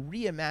of it, a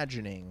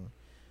reimagining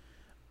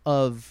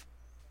of,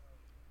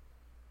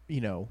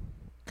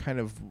 kind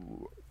of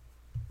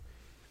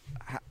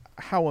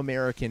how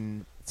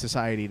American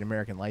society and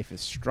American life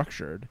is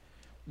structured,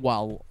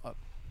 while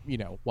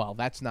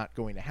that's not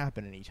going to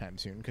happen anytime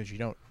soon, because you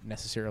don't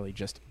necessarily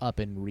just up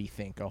and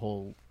rethink a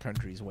whole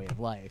country's way of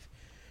life.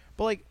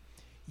 But like,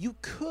 you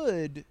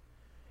could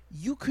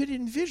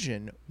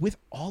envision, with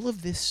all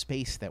of this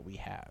space that we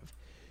have,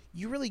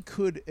 you really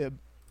could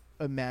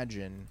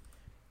imagine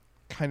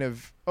kind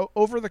of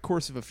over the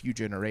course of a few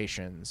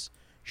generations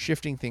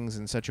shifting things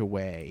in such a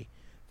way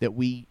that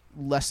we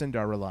lessened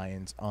our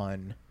reliance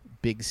on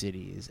big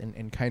cities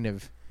and kind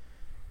of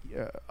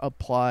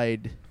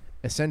applied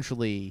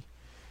essentially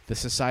the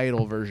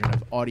societal version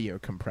of audio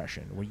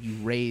compression, where you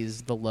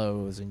raise the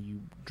lows and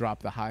you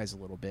drop the highs a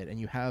little bit, and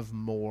you have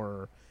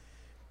more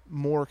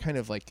kind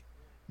of like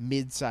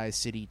mid-sized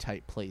city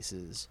type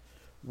places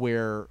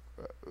where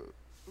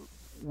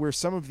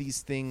some of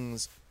these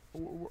things,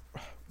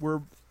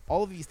 where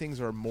all of these things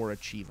are more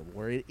achievable,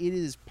 where it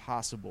is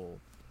possible,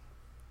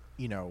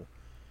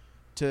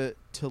 to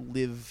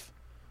live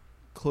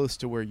close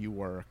to where you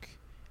work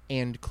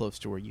and close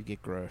to where you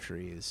get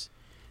groceries,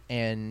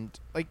 and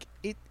like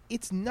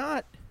it's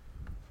not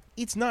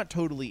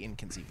totally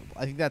inconceivable.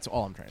 I think that's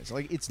all I'm trying to say.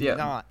 Like, it's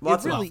not.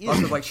 Lots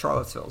of like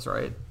Charlottesville's,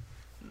 right?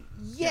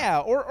 Yeah,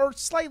 or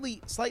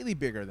slightly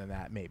bigger than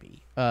that,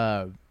 maybe,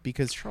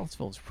 because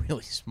Charlottesville is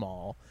really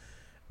small.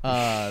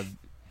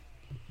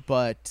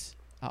 But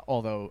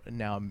although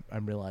now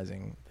I'm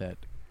realizing that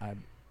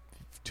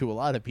to a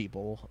lot of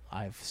people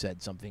I've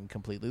said something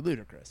completely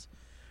ludicrous.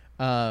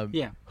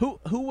 Who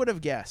would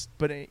have guessed?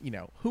 But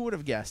who would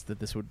have guessed that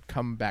this would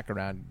come back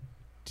around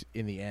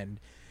in the end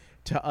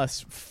to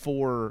us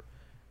four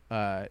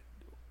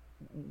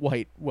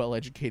white,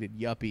 well-educated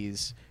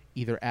yuppies,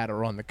 either at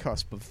or on the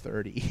cusp of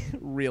 30,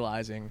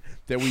 realizing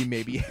that we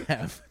maybe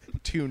have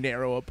too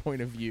narrow a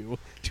point of view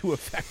to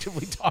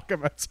effectively talk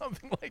about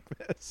something like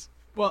this.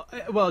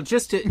 Well,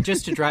 just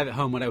to drive it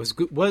home, what I was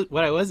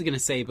going to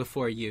say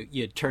before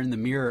you turned the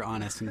mirror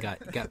on us and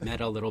got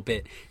meta a little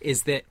bit,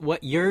 is that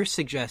what you're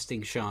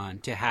suggesting, Sean,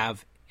 to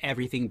have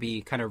everything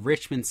be kind of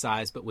Richmond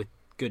size but with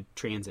good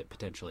transit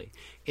potentially,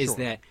 is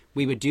that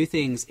we would do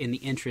things in the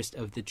interest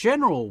of the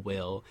general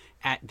will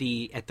at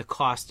the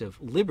cost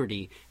of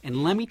liberty.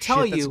 And let me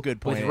tell you,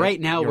 with right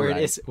now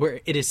where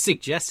it is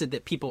suggested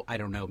that people, I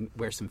don't know,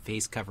 wear some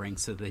face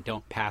coverings so they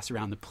don't pass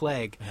around the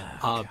plague.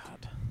 God.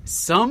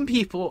 Some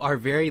people are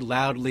very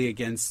loudly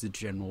against the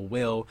general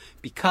will,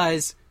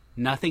 because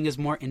nothing is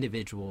more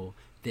individual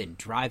than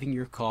driving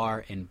your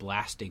car and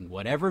blasting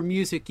whatever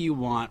music you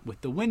want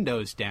with the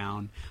windows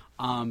down.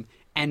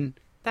 And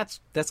that's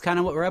kind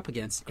of what we're up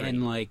against. Great.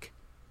 And like,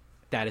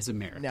 that is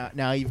America.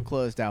 Now you've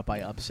closed out by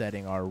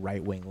upsetting our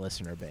right-wing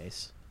listener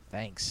base.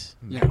 Thanks,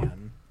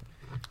 man.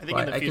 I think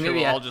in the future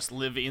we'll all just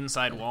live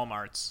inside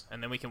Walmarts,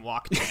 and then we can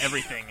walk to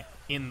everything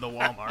in the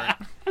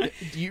Walmart.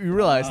 Do you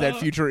realize that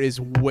future is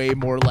way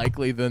more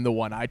likely than the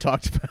one I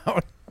talked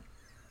about?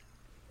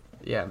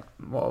 Yeah,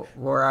 well,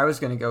 where I was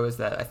going to go is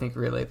that I think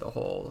really the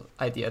whole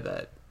idea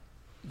that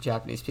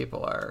Japanese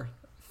people are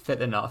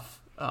fit enough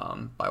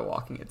by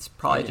walking, it's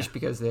probably just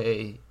because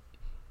they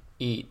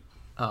eat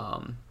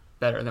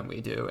better than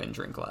we do and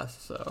drink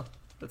less. So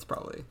That's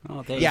probably.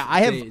 Oh,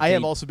 I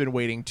have also been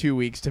waiting 2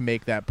 weeks to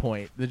make that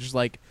point. They're just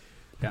like,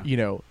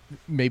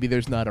 maybe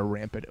there's not a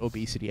rampant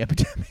obesity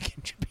epidemic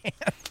in Japan.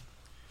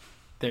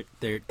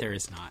 There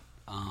is not.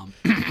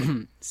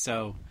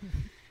 So,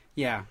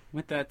 yeah.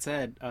 With that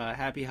said,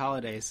 happy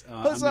holidays.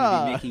 I'm going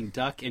to be making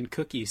duck and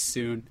cookies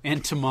soon,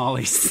 and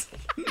tamales.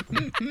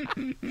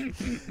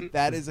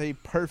 That is a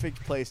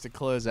perfect place to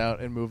close out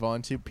and move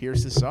on to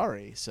Pierce is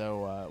sorry.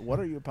 So, what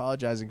are you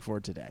apologizing for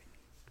today?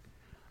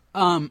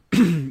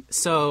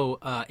 So,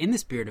 in the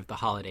spirit of the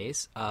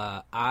holidays,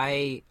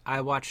 I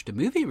watched a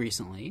movie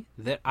recently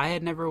that I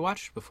had never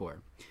watched before,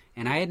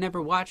 and I had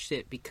never watched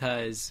it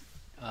because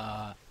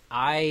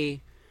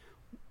I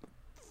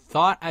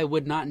thought I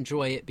would not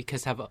enjoy it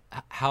because of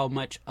how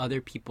much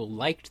other people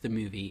liked the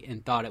movie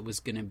and thought it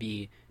was going to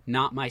be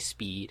not my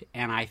speed,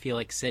 and I feel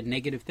like said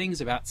negative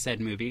things about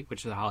said movie,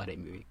 which is a holiday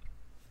movie.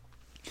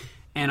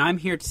 And I'm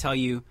here to tell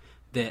you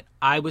that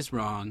I was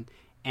wrong,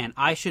 and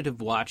I should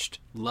have watched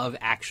Love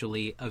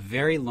Actually a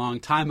very long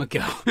time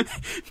ago.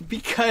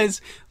 Because,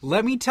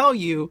 let me tell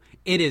you,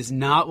 it is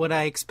not what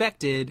I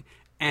expected,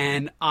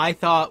 and I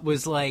thought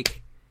was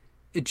like,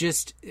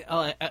 just...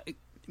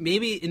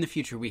 maybe in the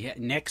future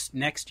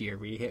next year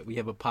we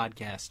have a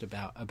podcast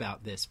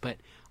about this, but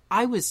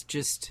I was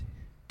just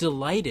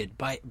delighted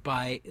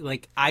by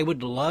like I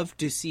would love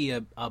to see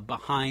a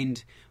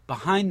behind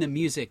the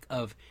music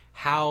of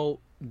how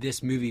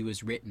this movie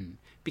was written,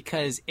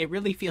 because it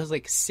really feels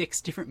like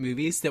 6 different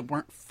movies that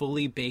weren't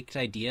fully baked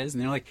ideas,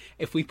 and they're like,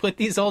 if we put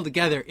these all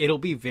together, it'll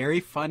be very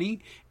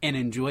funny and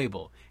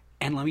enjoyable.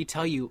 And let me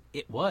tell you,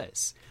 it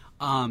was.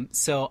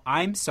 So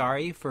I'm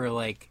sorry for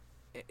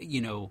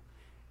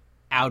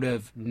out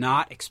of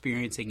not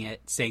experiencing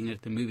it, saying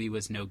that the movie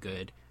was no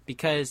good,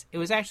 because it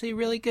was actually a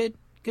really good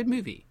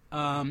movie.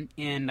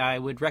 And I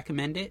would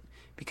recommend it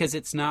because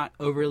it's not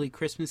overly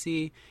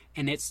Christmassy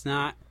and it's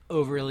not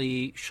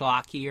overly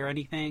schlocky or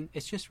anything.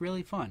 It's just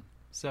really fun.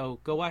 So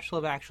go watch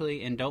Love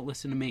Actually and don't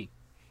listen to me.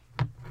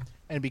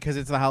 And because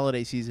it's the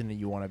holiday season and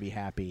you want to be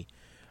happy,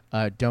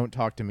 don't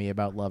talk to me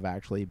about Love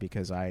Actually,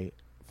 because I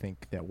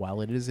think that while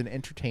it is an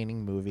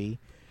entertaining movie,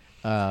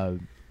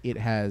 it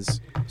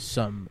has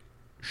some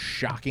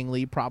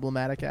shockingly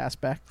problematic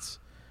aspects.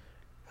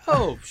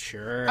 Oh,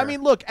 sure. I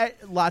mean, look,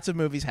 lots of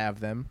movies have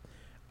them,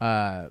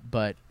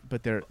 but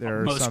there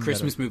are most some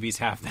Christmas movies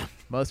have them.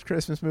 Most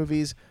Christmas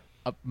movies,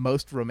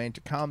 most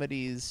romantic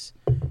comedies.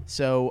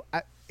 So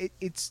it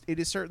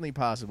is certainly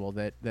possible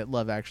that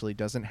Love Actually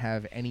doesn't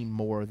have any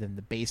more than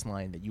the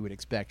baseline that you would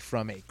expect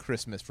from a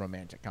Christmas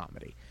romantic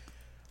comedy.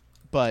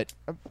 But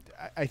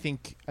I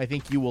think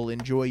you will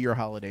enjoy your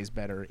holidays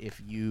better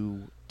if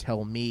you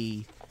tell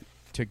me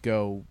to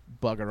go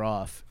bugger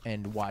off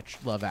and watch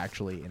Love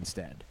Actually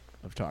instead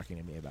of talking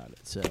to me about it.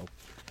 So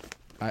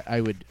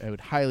I would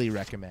highly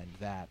recommend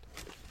that.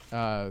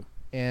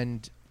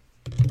 And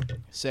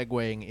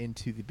segueing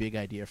into the big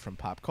idea from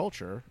pop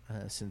culture,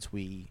 since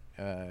we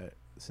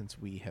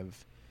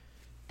have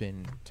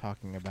been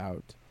talking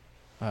about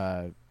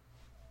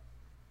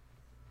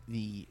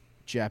the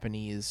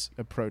Japanese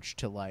approach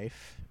to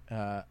life,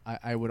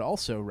 I would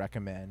also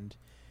recommend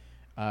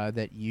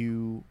that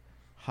you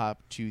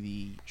hop to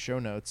the show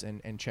notes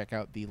and check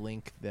out the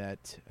link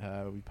that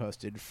we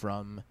posted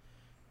from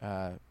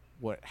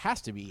what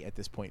has to be, at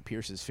this point,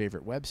 Pierce's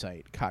favorite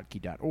website,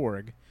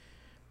 kottke.org,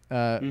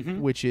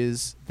 which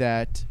is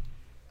that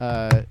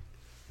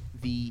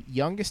the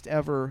youngest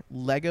ever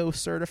Lego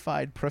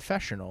certified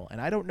professional,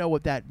 and I don't know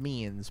what that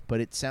means, but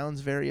it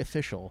sounds very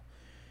official,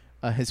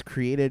 has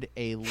created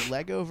a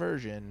Lego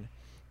version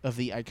of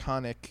the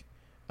iconic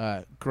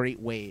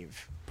Great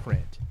Wave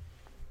print.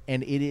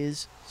 And it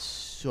is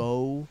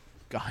so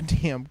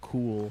goddamn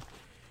cool.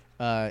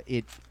 The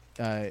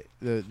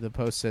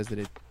post says that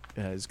it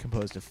is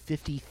composed of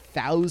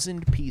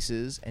 50,000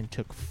 pieces and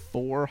took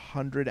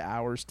 400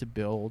 hours to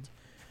build.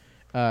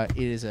 It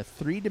is a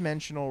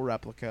 3-dimensional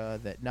replica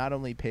that not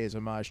only pays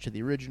homage to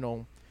the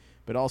original,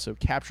 but also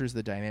captures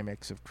the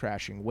dynamics of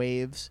crashing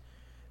waves.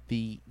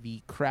 The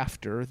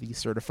crafter, the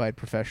certified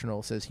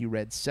professional, says he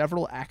read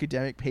several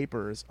academic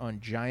papers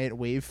on giant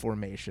wave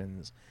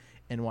formations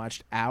and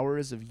watched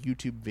hours of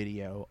YouTube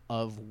video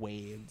of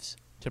waves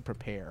to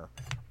prepare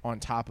on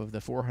top of the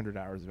 400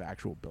 hours of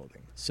actual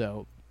building.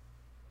 So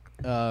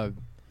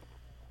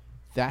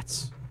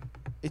it's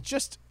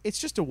just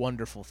a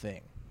wonderful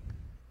thing.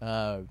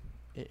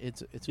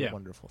 It's a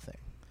wonderful thing.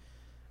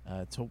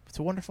 It's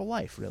a wonderful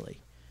life, really.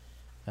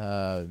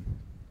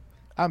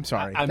 I'm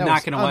sorry. I'm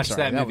not going to watch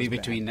that movie by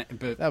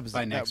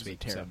next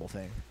week. A terrible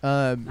thing.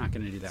 Not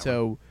going to do that.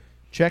 So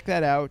check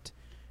that out.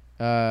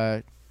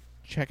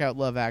 Check out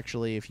Love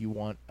Actually if you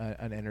want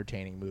an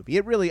entertaining movie.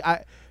 It really,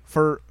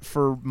 for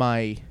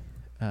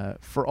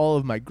all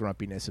of my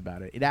grumpiness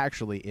about it, it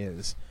actually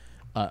is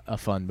a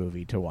fun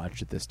movie to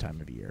watch at this time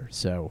of year.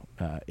 So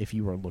if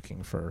you're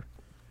looking for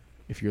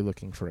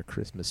a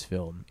Christmas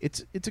film,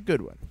 it's a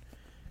good one.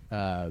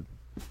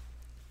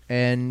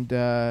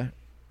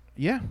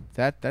 Yeah,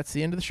 that's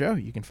the end of the show.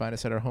 You can find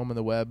us at our home on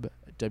the web,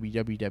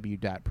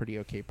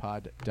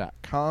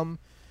 www.prettyokpod.com.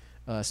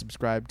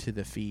 subscribe to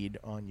the feed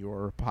on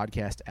your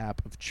podcast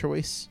app of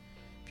choice.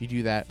 If you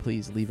do that,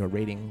 please leave a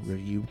rating,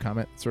 review,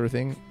 comment, sort of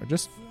thing, or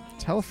just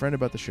tell a friend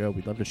about the show.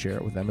 We'd love to share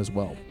it with them as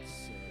well.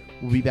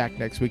 We'll be back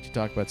next week to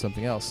talk about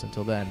something else.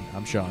 Until then,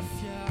 I'm Sean.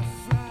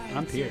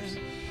 I'm Pierce.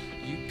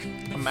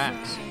 I'm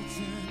Max.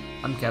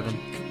 I'm Kevin.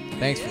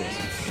 Thanks for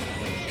listening.